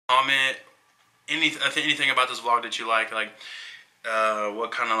Comment anything about this vlog that you like what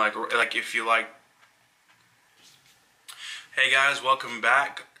kind of like if you like. Hey guys, welcome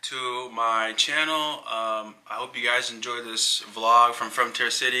back to my channel. I hope you guys enjoyed this vlog from Frontier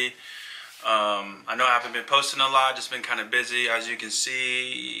City. I know I haven't been posting a lot, just been kind of busy. As you can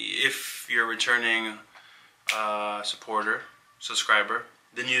see, if you're a returning subscriber,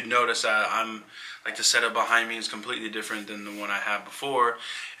 then you'd notice that like the setup behind me is completely different than the one I had before,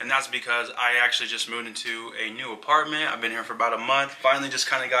 and that's because I actually just moved into a new apartment. I've been here for about a month. Finally just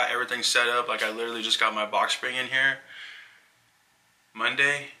kind of got everything set up. Like I literally just got my box spring in here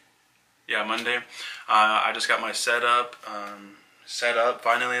Monday. I just got my setup set up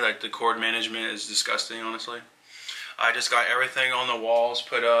finally. Like the cord management is disgusting, honestly. I just got everything on the walls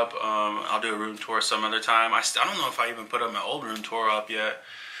put up. I'll do a room tour some other time. I don't know if I even put up my old room tour up yet.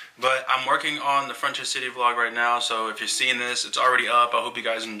 But I'm working on the Frontier City vlog right now. So if you're seeing this, it's already up. I hope you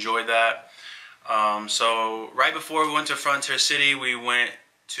guys enjoyed that. So right before we went to Frontier City, we went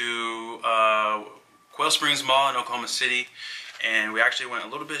to Quail Springs Mall in Oklahoma City. And we actually went a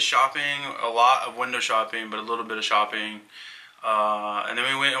little bit shopping. A lot of window shopping, but a little bit of shopping. And then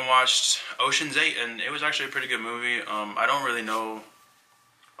we went and watched Ocean's 8, and it was actually a pretty good movie. I don't really know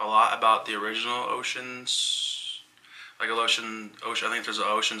a lot about the original Oceans, like I think there's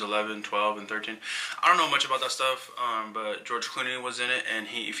Oceans 11, 12, and 13. I don't know much about that stuff, but George Clooney was in it, and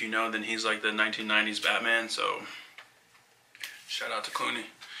if you know, then he's like the 1990s Batman, so shout out to Clooney.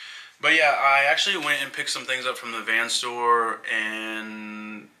 But yeah, I actually went and picked some things up from the van store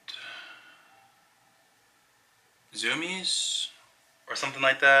and Zoomies or something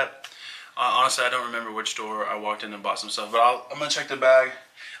like that. Honestly, I don't remember which store I walked in and bought some stuff, but I'm gonna check the bag,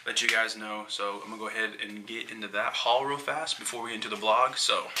 let you guys know. So I'm gonna go ahead and get into that haul real fast before we get into the vlog.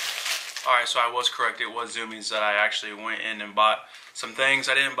 So, alright, so I was correct. It was Zoomies that I actually went in and bought some things.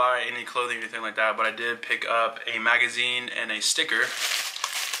 I didn't buy any clothing or anything like that, but I did pick up a magazine and a sticker.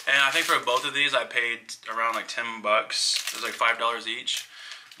 And I think for both of these I paid around like 10 bucks. It was like $5 each.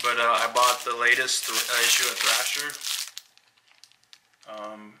 But I bought the latest issue of Thrasher.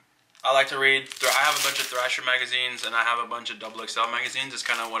 I like to read. I have a bunch of Thrasher magazines and I have a bunch of XXL magazines. It's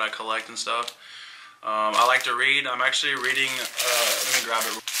kind of what I collect and stuff. I like to read. I'm actually reading, let me grab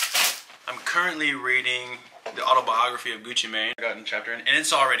it. I'm currently reading the autobiography of Gucci Mane. I got in chapter and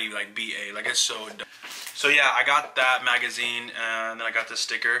it's already like BA. Like it's so dope. So yeah, I got that magazine and then I got the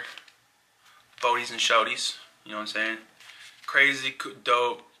sticker. Boaties and shouties. You know what I'm saying? Crazy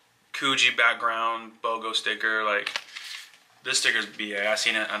dope Coogee background BOGO sticker. Like this sticker's BA. I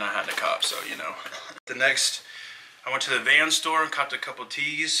seen it and I had to cop, so you know. The next, I went to the van store and copped a couple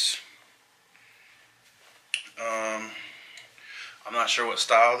tees. I'm not sure what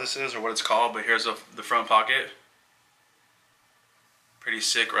style this is or what it's called, but here's the front pocket. Pretty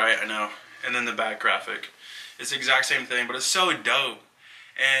sick, right? I know. And then the back graphic. It's the exact same thing, but it's so dope.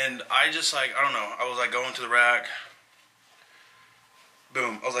 And I just like, I don't know. I was like going to the rack.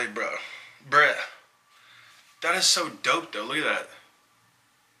 Boom. I was like, bruh. That is so dope though. Look at that.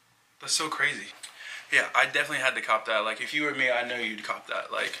 That's so crazy. Yeah, I definitely had to cop that. Like if you were me, I know you'd cop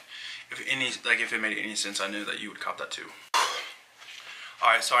that. Like if it made any sense, I knew that you would cop that too.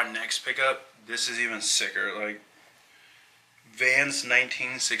 Alright, so our next pickup, this is even sicker. Like Vans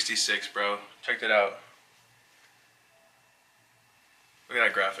 1966, bro. Check that out. Look at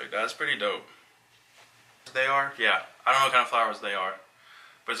that graphic. That's pretty dope. They are? Yeah. I don't know what kind of flowers they are.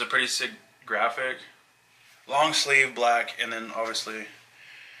 But it's a pretty sick graphic. Long sleeve, black, and then obviously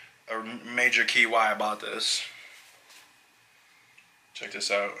a major key why I bought this. Check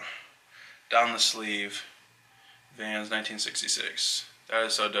this out. Down the sleeve. Vans 1966. That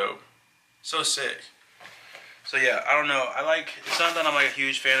is so dope. So sick. So yeah, I don't know. It's not that I'm like a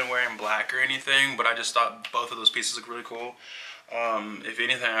huge fan of wearing black or anything, but I just thought both of those pieces look really cool. If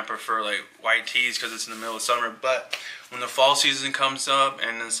anything, I prefer like white tees because it's in the middle of summer. But when the fall season comes up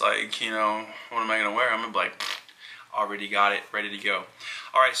and it's like, you know, what am I gonna wear? I'm gonna be like, already got it, ready to go.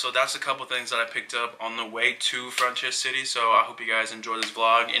 Alright, so that's a couple things that I picked up on the way to Frontier City. So I hope you guys enjoy this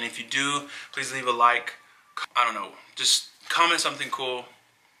vlog. And if you do, please leave a like. I don't know, just comment something cool.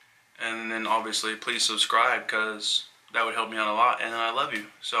 And then obviously please subscribe because that would help me out a lot. And I love you.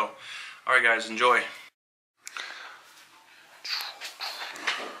 So, alright guys, enjoy.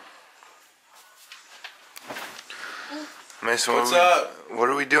 Mason, what's up? What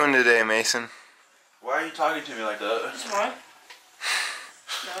are we doing today, Mason? Why are you talking to me like that? That's fine.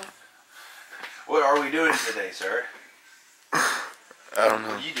 No. What are we doing today, sir? I don't know.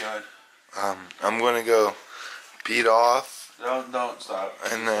 What are you doing? I'm gonna go beat off. Don't stop.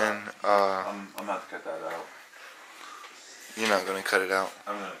 And then I'm gonna have to cut that out. You're not gonna cut it out.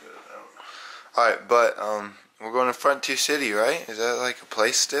 I'm gonna cut it out. Alright, but we're going to Frontier City, right? Is that like a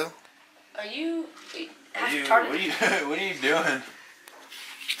place still? Are you? What are you doing?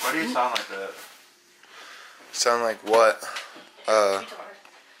 Why do you sound like that? Sound like what?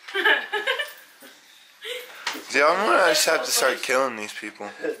 Dude, I'm gonna just have to start killing these people.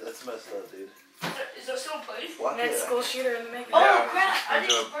 That's messed up, dude. Is that still in place? Next school shooter in the making. Oh crap! I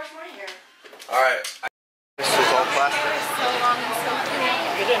didn't brush my hair. Alright. This is all plastic. So long and so cool.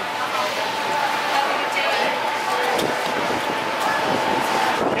 Get in.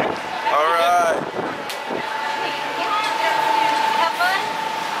 Alright. Have fun?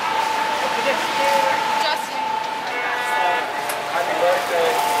 Justin. Happy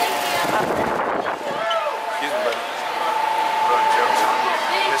birthday. Excuse me, buddy.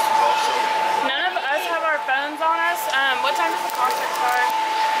 This is also. None of us have our phones on us. What time does the concert start?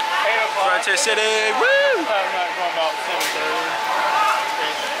 8 o'clock. Frontier City, woo! I'm not going about 7:30.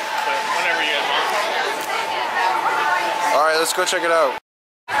 But whenever you guys want. Alright, let's go check it out.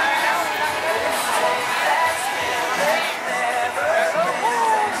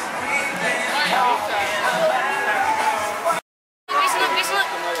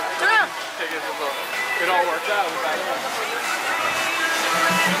 It all worked out.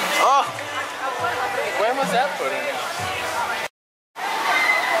 Oh! When was that put in?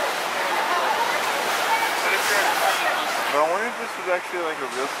 I wonder if this was actually like a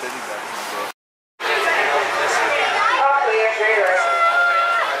real city back in the day.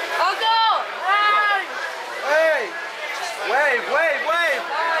 Uncle! Hi! Hey! Wave, wave, wave!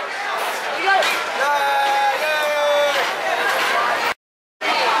 You got it.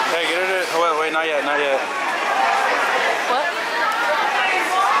 Hey, get her to. Oh, wait, not yet, not yet. What?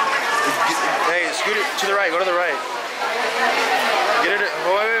 Hey, scoot it to the right, go to the right. Get her to.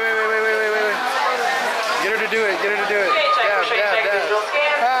 Oh, wait. Get her to do it, get her to do it. Dab.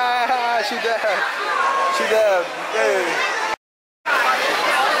 Ah, she dabbed. She dabbed. Hey.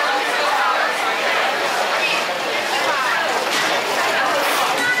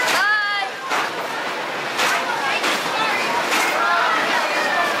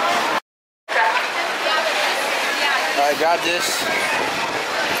 Alright, grab this.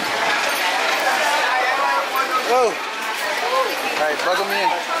 Whoa. Alright, buckle me in.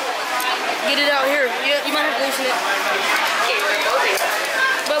 Get it out here. You might have to loosen it.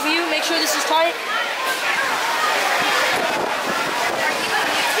 But will you make sure this is tight?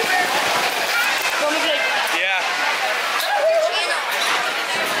 Yeah.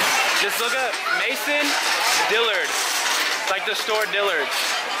 Just look up Mason Dillard. It's like the store Dillard's.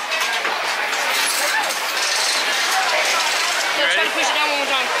 Yeah, try to push it down one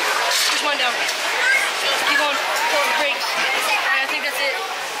more time. Push mine down. Keep going. Pull the brakes. Alright, I think that's it.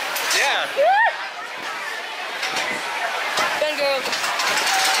 Yeah. Bend, girl.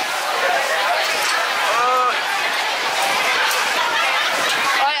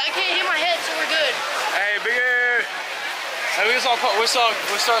 Alright, I can't hit my head, so we're good. Hey, bigger. Hey, we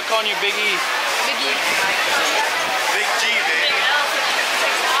start calling you Big E. Big E. Big G, baby.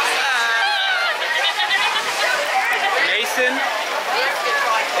 Mason.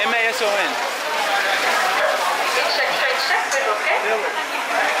 M-A-S-O-N.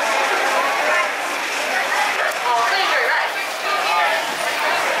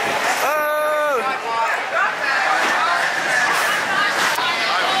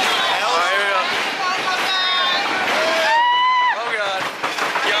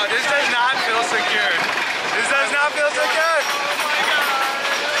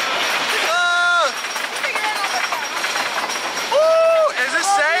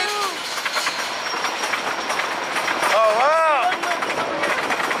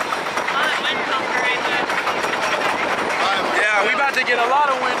 To get a lot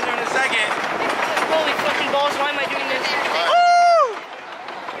of wind here in a second. Holy fucking balls, why am I doing this? Woo!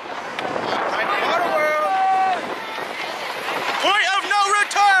 Water world! Point of no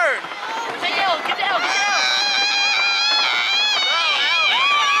return! Get the L, get the L, get the L!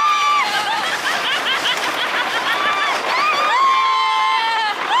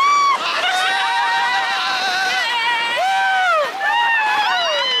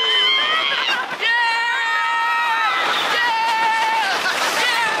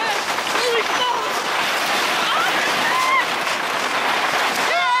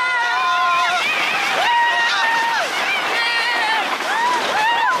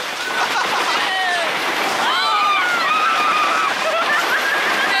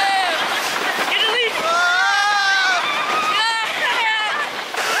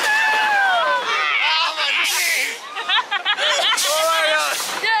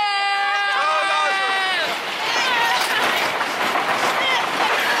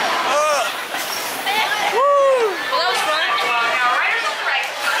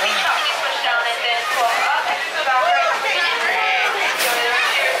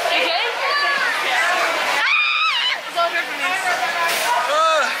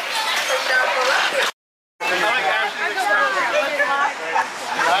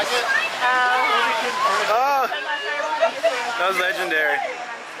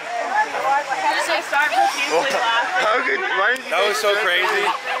 How could, why did you That was so crazy.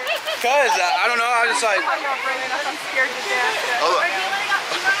 Cause I don't know, I was just like. I'm scared to death. Oh,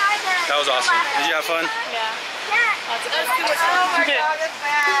 That was awesome. Did you have fun? Yeah. That's too much fun. Oh my god, that's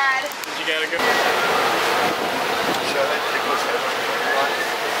bad. You got a good. shall I take what's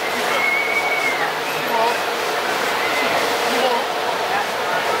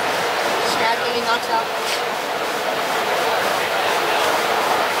Snap getting knocked out.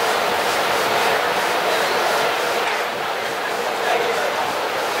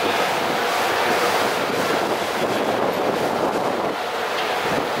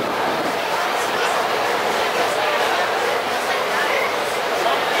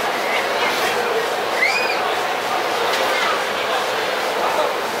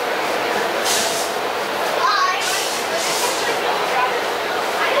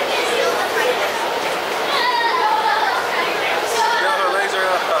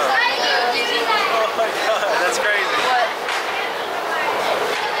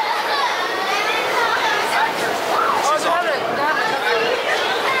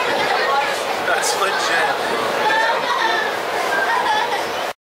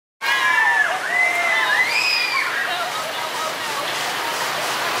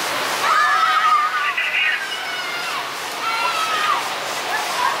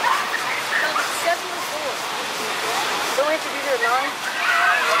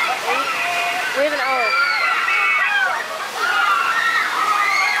 We have an hour.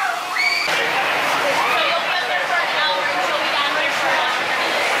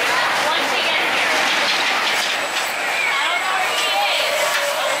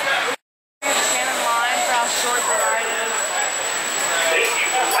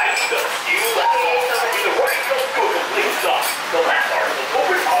 The last article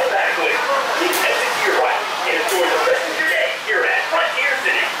opens automatically. Keep exit to your right and enjoy the rest of your day here at Frontier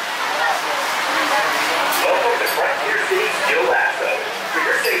City. Welcome to Frontier City Still Lasso. For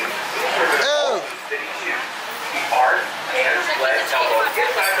your safety, be sure to follow City shoes. Keep arms, hands, legs, elbows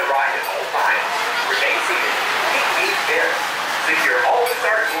inside the ride at all times. Remain seated. Keep feet there. Secure all the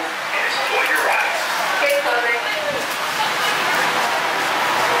articles and enjoy your ride. Okay, clothing.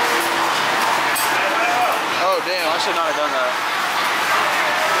 Oh damn, I should not have done that.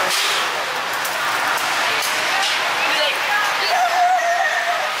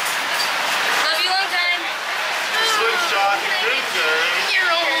 Love you long time. Slingshot Crimson. You're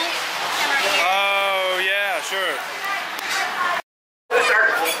old. Oh yeah, sure. The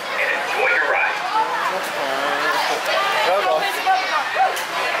articles and enjoy your ride.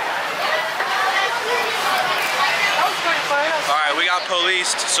 Alright, we got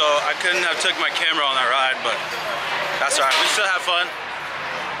policed, so I couldn't have took my camera on that ride, but that's alright. We still had fun.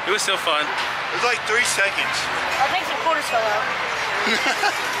 It was still fun. It was like 3 seconds. I think some quarters fell out.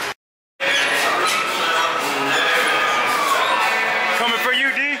 Coming for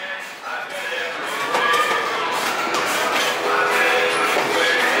you, D.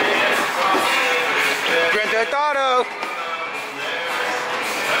 Grand Theft Auto.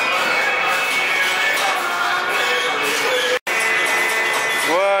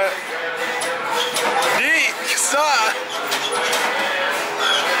 What? D, stop.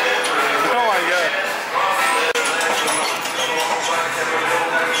 Oh my god.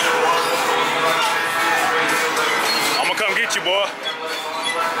 I'm gonna come get you, boy.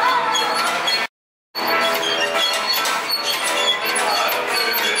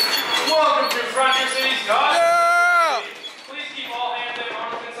 Welcome to Frontier City's God. Yeah! Please keep all hands and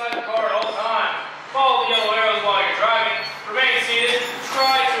arms inside the car at all times. Follow the yellow arrows while you're driving. Remain seated.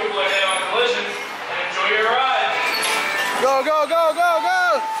 Try to avoid head-on collisions and enjoy your ride. Go, go, go, go,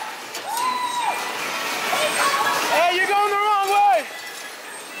 go! Hey, you're going the wrong way!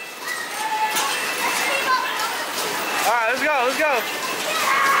 Alright, let's go, let's go.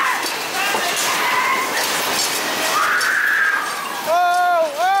 Oh,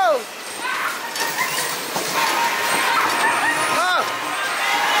 oh! Oh!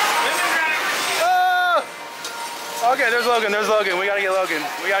 Oh! Okay, there's Logan, there's Logan. We gotta get Logan.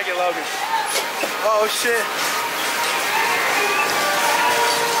 We gotta get Logan. Oh shit.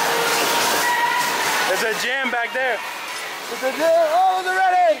 There's a jam back there. There's a jam. Oh, the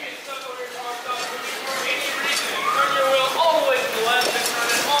red end. Turn your wheel all the way to the left and turn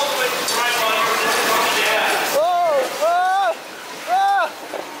it all the way to the right while you're yeah. Oh, oh, oh.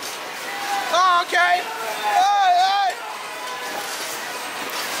 Oh, okay. Hey, hey.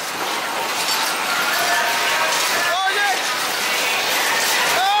 Oh, yeah.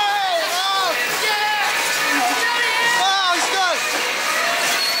 Hey, oh, yeah. Oh, he's stuck.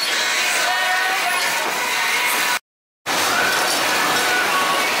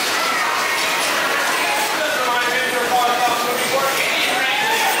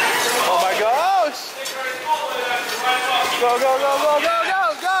 Go, go, go, go, go, go,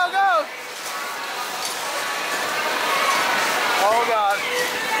 go, go! Oh God.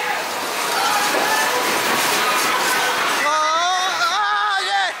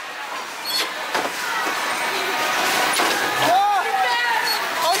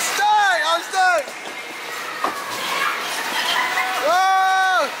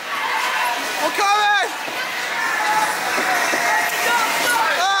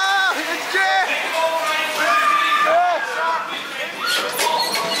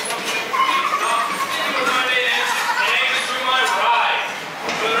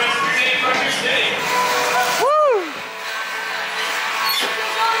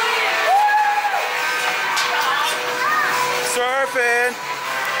 Surfing.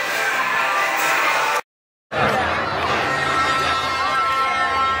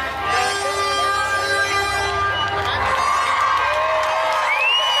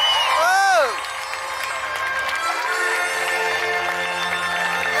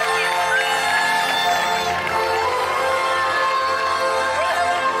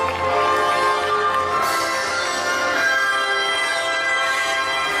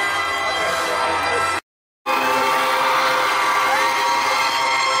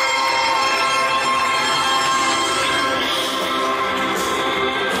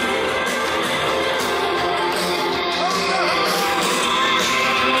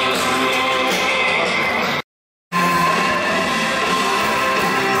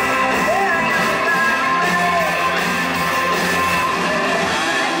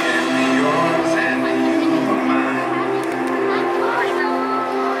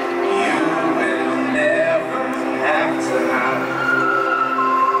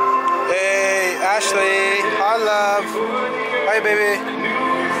 Ashley, hi love. Hi baby.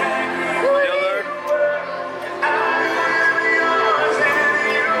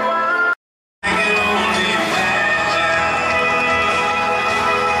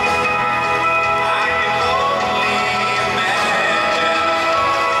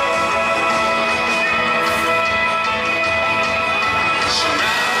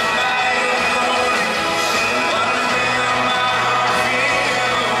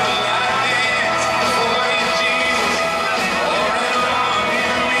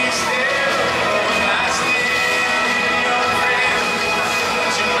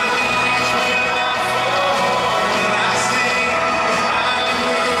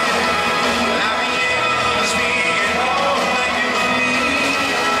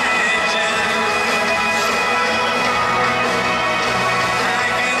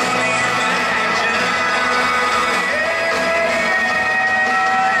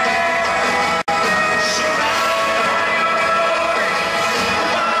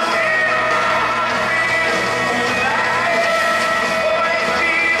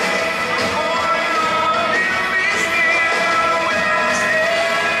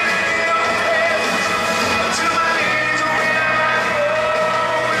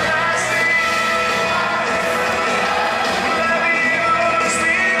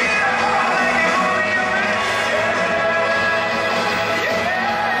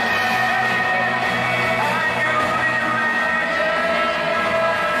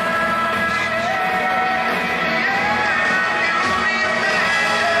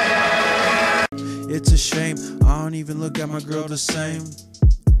 It's a shame, I don't even look at my girl the same.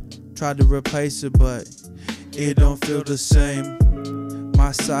 Tried to replace it, but it don't feel the same.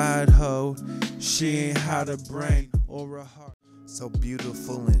 My side hoe, she ain't had a brain or a heart. So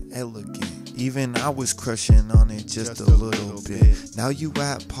beautiful and elegant. Even I was crushing on it just a little bit. Now you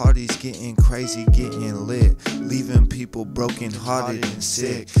at parties getting crazy, getting lit, leaving people broken hearted and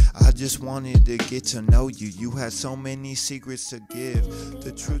sick. I just wanted to get to know you. You had so many secrets to give.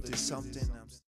 The truth is something I'm